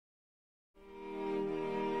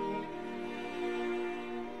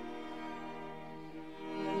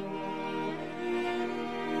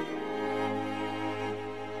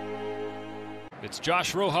It's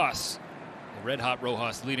Josh Rojas, the red-hot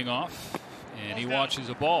Rojas leading off, and he watches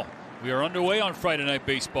a ball. We are underway on Friday Night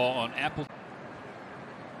Baseball on Apple.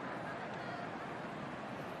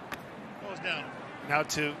 Goes down. Now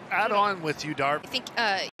to add on with you, Darvish. I think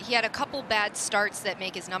he had a couple bad starts that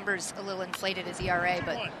make his numbers a little inflated, his ERA,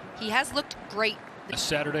 but he has looked great.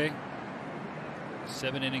 Saturday,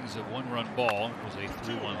 7 innings of 1-run ball. It was a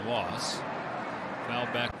 3-1 loss. Foul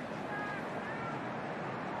back.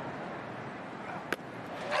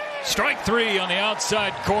 Strike 3 on the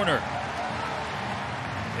outside corner.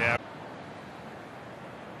 Yeah.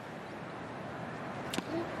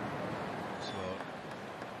 So,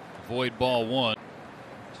 avoid ball 1.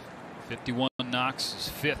 51 knocks is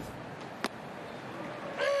 5th.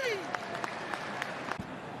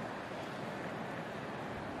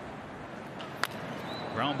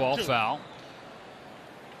 Ground ball foul.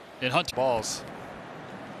 And Hunt balls.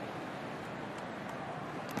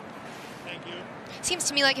 Thank you. Seems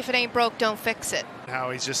to me like if it ain't broke, don't fix it.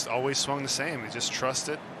 How he's just always swung the same. He just trusts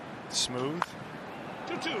it. Smooth.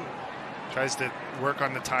 2-2. Tries to work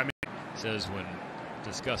on the timing. Says when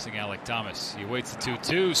discussing Alec Thomas, he waits the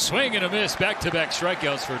 2-2. Swing and a miss. Back-to-back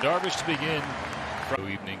strikeouts for Darvish to begin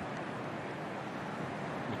Friday evening,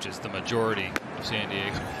 which is the majority of San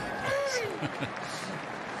Diego.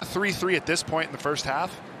 3-3 at this point in the first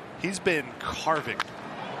half. He's been carving.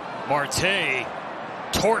 Marte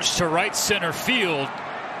torched to right center field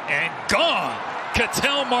and gone.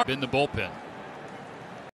 Ketel Marte in the bullpen.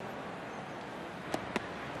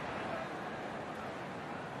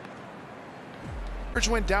 Average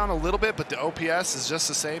went down a little bit, but the OPS is just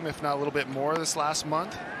the same, if not a little bit more this last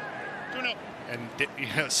month. And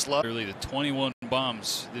slow. Nearly the 21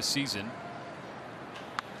 bombs this season.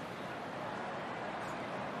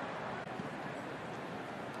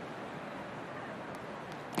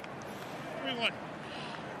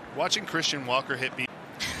 Watching Christian Walker hit me.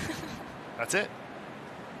 That's it.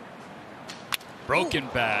 Broken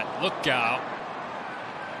bat. Look out.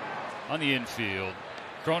 On the infield.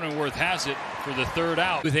 Cronenworth has it for the 3rd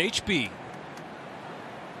out with HB.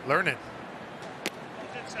 Learning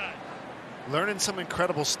some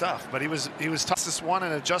incredible stuff, but he was tough this one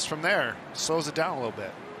and adjust from there. Slows it down a little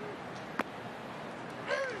bit.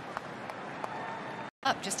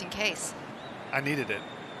 Up just in case. I needed it.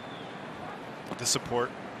 The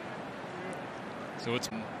support. So it's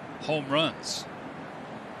home runs.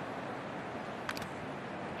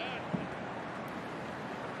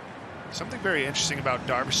 Something very interesting about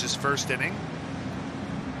Darvish's first inning.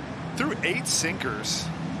 Threw 8 sinkers.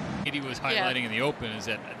 He was highlighting in the open is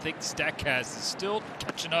that I think StatCast is still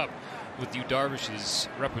catching up with you Darvish's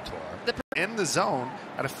repertoire. In the zone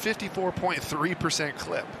at a 54.3%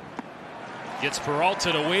 clip. Gets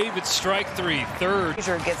Peralta to wave at strike 3, 3rd.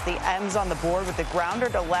 Gets the M's on the board with the grounder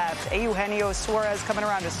to left. Eugenio Suarez coming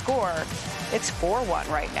around to score. It's 4-1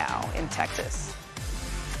 right now in Texas.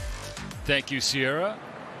 Thank you, Sierra.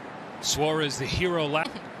 Suarez, the hero,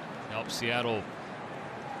 helped Seattle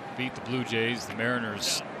beat the Blue Jays, the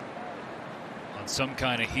Mariners, on some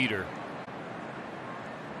kind of heater.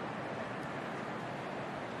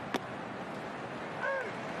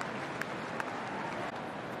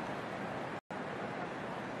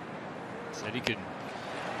 Said he could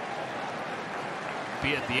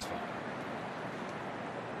be at the end.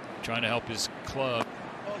 Trying to help his club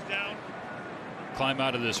climb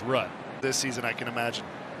out of this rut. This season, I can imagine.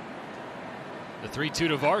 The 3-2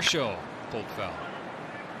 to Varsho, pulled foul.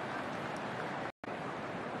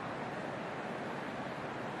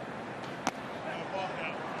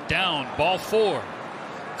 Down, ball 4.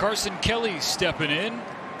 Carson Kelly stepping in.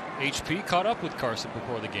 HP caught up with Carson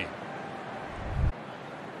before the game.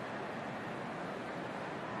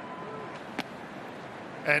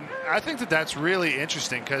 And I think that that's really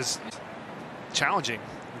interesting because challenging.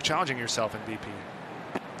 You're challenging yourself in BP.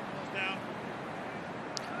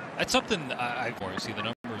 That's something I see the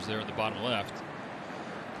numbers there at the bottom left.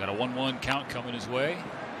 Got a 1-1 count coming his way.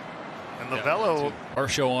 And Lovello.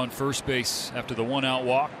 Varsho on first base after the 1-out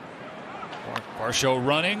walk. Varsho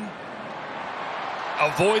running.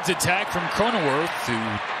 Avoids attack from Cronenworth, who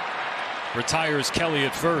retires Kelly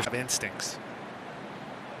at first. Instincts.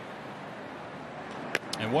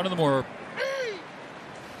 And one of the more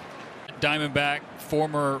Diamondback,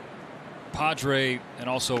 former Padre, and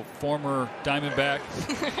also former Diamondback.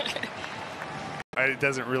 It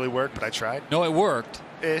doesn't really work, but I tried. No, it worked.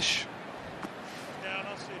 Ish. Down,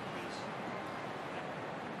 I'll see it,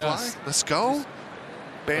 Yes. Let's go.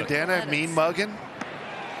 Bandana, mean mugging.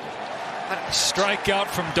 Strikeout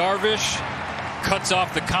from Darvish. Cuts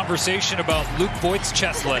off the conversation about Luke Voigt's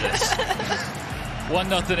chest lettuce.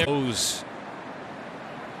 1-0.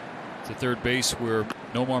 To to third base where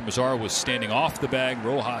Nomar Mazara was standing off the bag.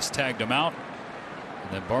 Rojas tagged him out.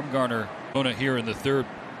 And then Bumgarner here in the third.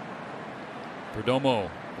 Perdomo,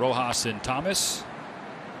 Rojas, and Thomas.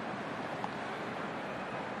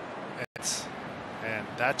 And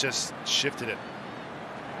that just shifted it.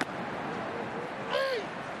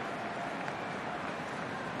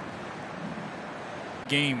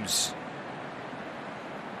 Games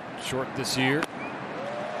short this year.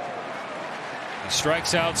 He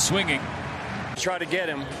strikes out swinging. Try to get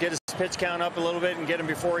him, get his pitch count up a little bit and get him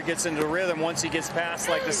before he gets into rhythm. Once he gets past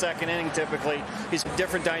like the second inning, typically, he's a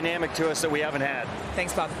different dynamic to us that we haven't had.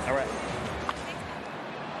 Thanks, Bob. All right.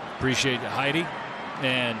 Appreciate Heidi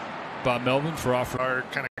and Bob Melvin for offering.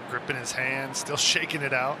 Kind of gripping his hand, still shaking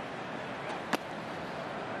it out.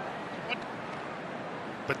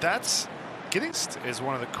 But that's getting is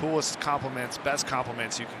one of the coolest compliments, best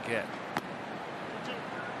compliments you can get.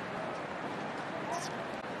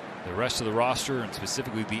 The rest of the roster, and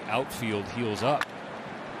specifically the outfield, heals up.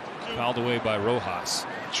 Fouled away by Rojas.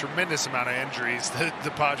 Tremendous amount of injuries that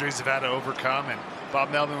the Padres have had to overcome, and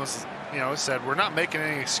Bob Melvin was, said, we're not making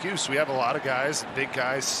any excuse. We have a lot of guys, big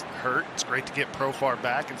guys hurt. It's great to get Profar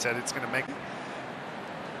back, and said it's going to make.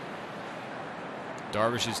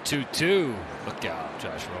 Darvish is 2-2. Look out,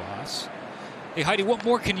 Josh Rojas. Hey, Heidi, what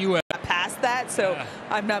more can you add? Past that, so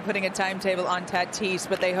I'm not putting a timetable on Tatis,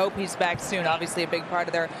 but they hope he's back soon. Obviously a big part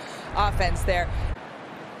of their offense there.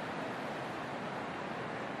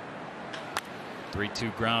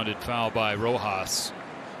 3-2 grounded foul by Rojas.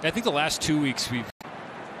 I think the last 2 weeks we've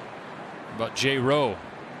about J. Rowe,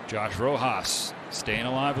 Josh Rojas staying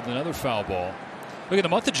alive with another foul ball. Look at the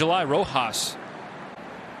month of July, Rojas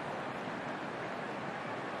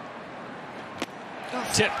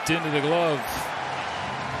tipped into the glove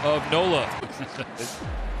of Nola.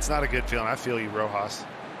 It's not a good feeling. I feel you, Rojas.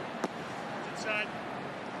 Inside.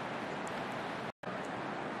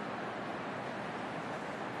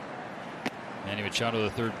 Manny Machado, the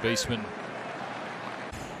third baseman.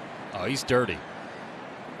 Oh, he's dirty.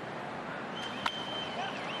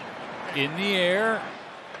 In the air.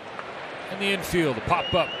 In the infield, a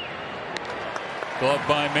pop up. Glove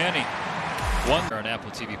by Manny. One on Apple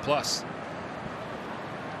TV Plus.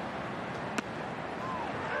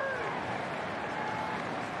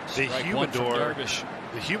 The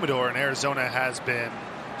humidor in Arizona has been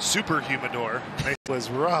super humidor. It was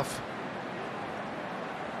rough.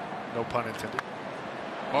 No pun intended.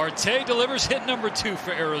 Marte delivers hit number 2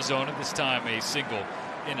 for Arizona. This time a single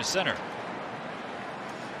in the center.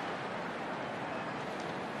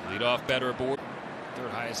 Leadoff batter aboard. Third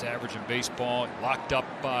highest average in baseball. Locked up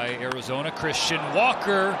by Arizona. Christian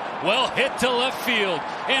Walker, well hit to left field.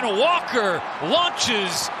 And Walker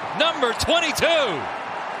launches number 22.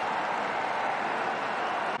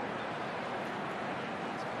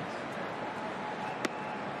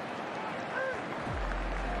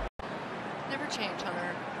 Change,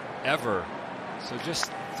 Hunter. Ever. So just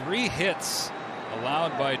 3 hits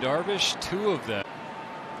allowed by Darvish, 2 of them.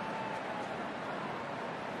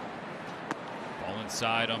 Ball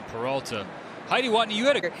inside on Peralta. Heidi Watney, you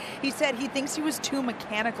had a. He said he thinks he was too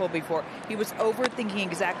mechanical before. He was overthinking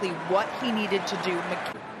exactly what he needed to do.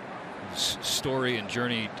 His story and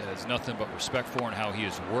journey has nothing but respect for, and how he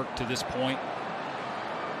has worked to this point.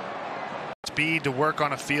 Speed to work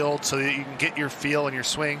on a field so that you can get your feel and your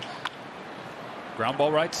swing. Ground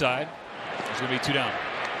ball right side. There's going to be 2 down.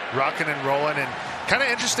 Rocking and rolling, and kind of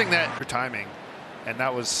interesting that for timing, and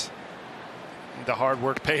that was the hard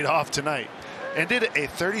work paid off tonight. And did a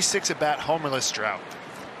 36 at bat homerless drought.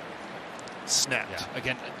 Snapped. Yeah,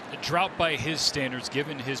 again, a drought by his standards,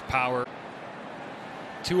 given his power.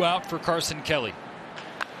 2 out for Carson Kelly.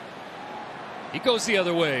 He goes the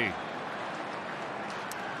other way.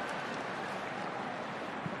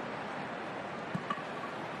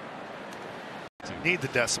 Need the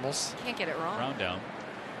decimals. Can't get it wrong. Round down.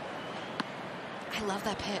 I love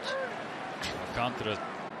that pitch. Alcantara.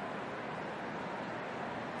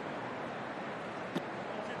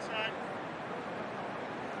 Inside.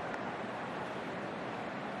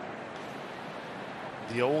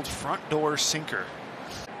 The old front door sinker.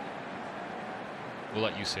 We'll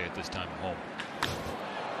let you say it this time at home.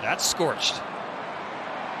 That's scorched.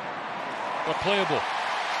 But playable.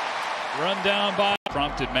 Run down by.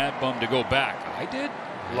 Prompted Mad Bum to go back. I did.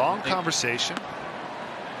 Long conversation.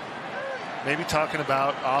 Maybe talking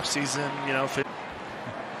about off-season, if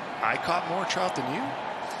I caught more trout than you.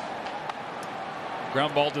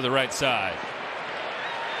 Ground ball to the right side.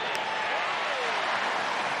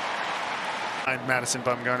 And Madison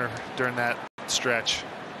Bumgarner during that stretch.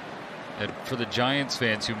 And for the Giants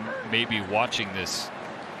fans who may be watching this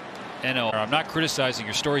NL. I'm not criticizing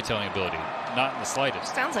your storytelling ability, not in the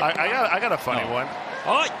slightest. Sounds like I got a funny one.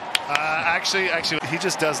 Oh, Actually, he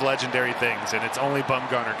just does legendary things, and it's only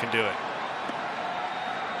Bumgarner can do it.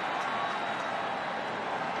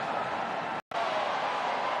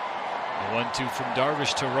 the 1-2 from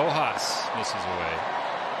Darvish to Rojas misses away.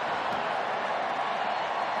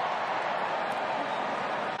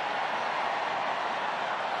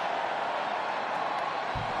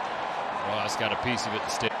 Rojas got a piece of it to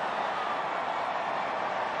stay.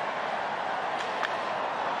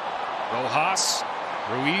 Rojas.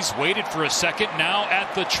 Ruiz waited for a second, now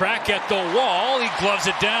at the track, at the wall, he gloves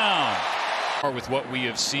it down. With what we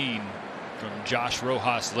have seen from Josh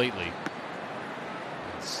Rojas lately,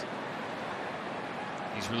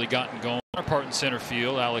 he's really gotten going. Our part in center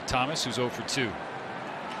field, Alec Thomas, who's 0 for 2.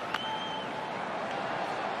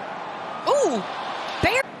 Ooh,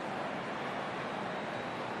 Bear.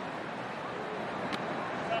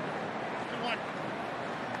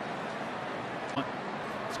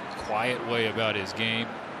 Quiet way about his game.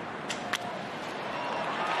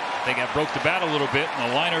 I think I broke the bat a little bit,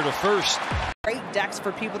 and a liner to first. Great decks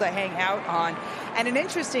for people to hang out on. And an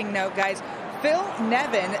interesting note, guys, Phil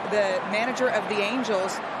Nevin, the manager of the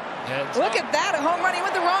Angels, look at that, a home run. He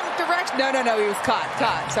went the wrong direction. No, he was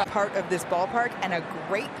caught. So part of this ballpark, and a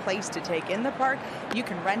great place to take in the park. You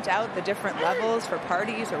can rent out the different levels for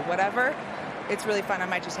parties or whatever. It's really fun. I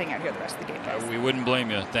might just hang out here the rest of the game, guys. We wouldn't blame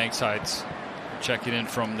you. Thanks, Heights. Checking in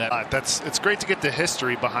from that. It's great to get the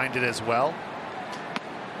history behind it as well.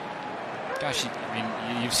 Gosh, I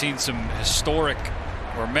mean, you've seen some historic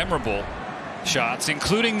or memorable shots,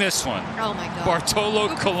 including this one. Oh my God. Bartolo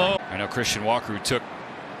Colon. I know Christian Walker, who took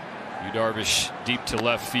Darvish deep to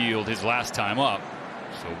left field his last time up.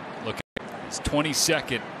 So look at his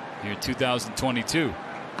 22nd here in 2022.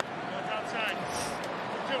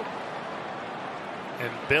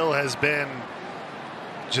 And Bill has been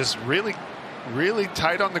just really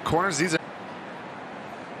tight on the corners. These are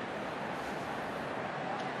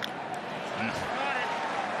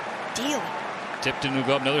Deal. tipped into the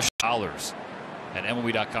glove. Another dollars at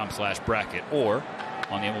MLB.com/bracket or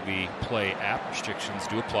on the MLB Play app. Restrictions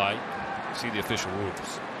do apply. See the official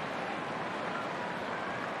rules.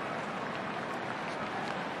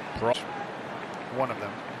 one of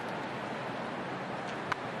them.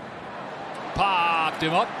 Popped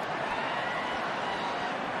him up.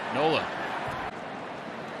 Nola.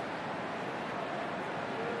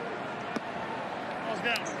 Ball's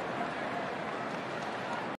down.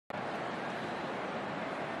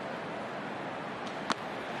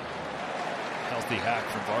 Healthy hack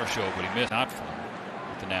from Varsho, but he missed. Not fun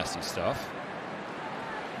with the nasty stuff.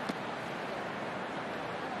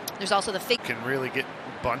 There's also the fake. Can really get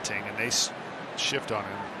bunting, and they shift on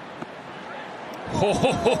him.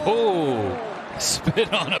 Oh,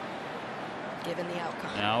 spit on him. Given the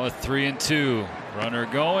outcome. Now a 3-2. Runner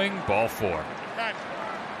going. Ball 4. Time.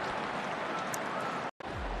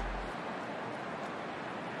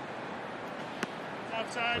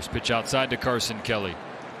 Outside. First pitch outside to Carson Kelly.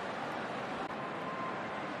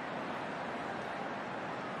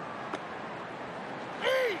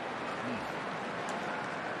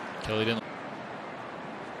 Kelly didn't.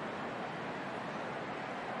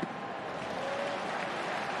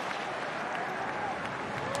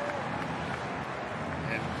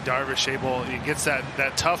 And Darvish he gets that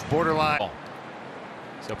tough borderline.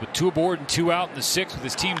 He's up with 2 aboard and 2 out in the 6th with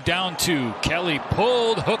his team down 2. Kelly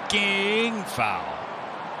pulled, hooking, foul.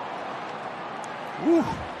 Woo,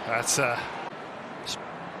 that's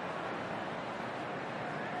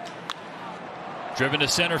driven to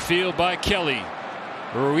center field by Kelly.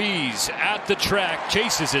 Ruiz at the track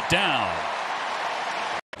chases it down.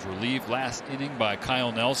 Relieved last inning by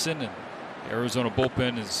Kyle Nelson, and the Arizona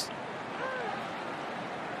bullpen is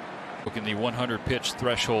looking the 100 pitch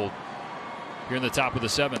threshold here in the top of the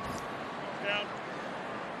 7th. Down.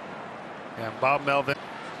 and Bob Melvin.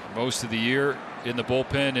 Most of the year in the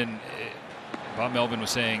bullpen, and Bob Melvin was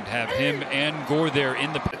saying have him and Gore there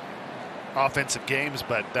in the offensive games,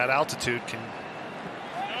 but that altitude can.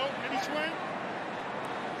 No, any swing?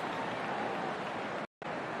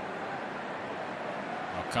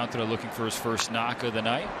 Alcantara looking for his first knock of the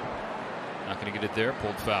night. Not going to get it there.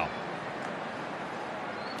 Pulled foul.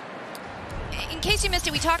 In case you missed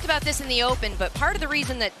it, we talked about this in the open, but part of the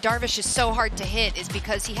reason that Darvish is so hard to hit is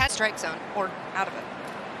because he has strike zone or out of it.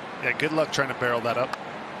 Yeah, good luck trying to barrel that up.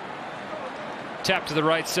 Tap to the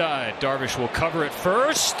right side. Darvish will cover it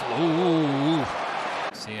first. Ooh.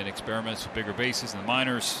 Seeing experiments with bigger bases in the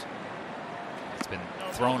minors. It's been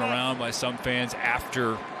thrown around by some fans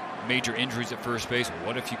after major injuries at first base.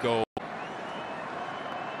 What if you go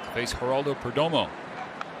to face Geraldo Perdomo?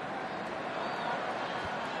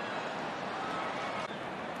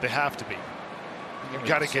 They have to be. You've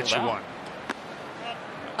got to get you one.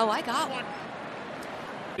 Oh, I got one.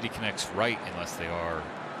 He connects right unless they are.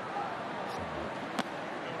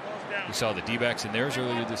 We saw the D-backs in theirs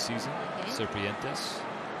earlier this season. Serpientes.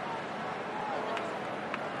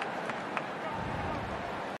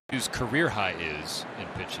 Whose career high is in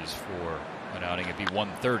pitches for an outing. It'd be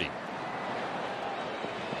 130.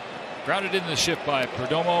 Grounded into the shift by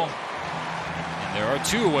Perdomo. And there are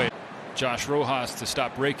two away. Josh Rojas to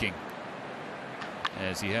stop breaking,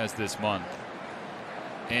 as he has this month.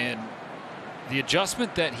 And the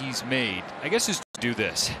adjustment that he's made, I guess, is to do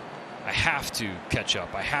this. I have to catch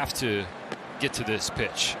up. I have to get to this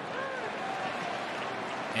pitch.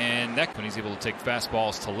 And that when he's able to take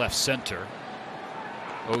fastballs to left center.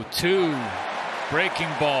 0-2. Breaking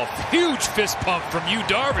ball. Huge fist pump from you,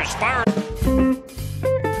 Darvish. Fire.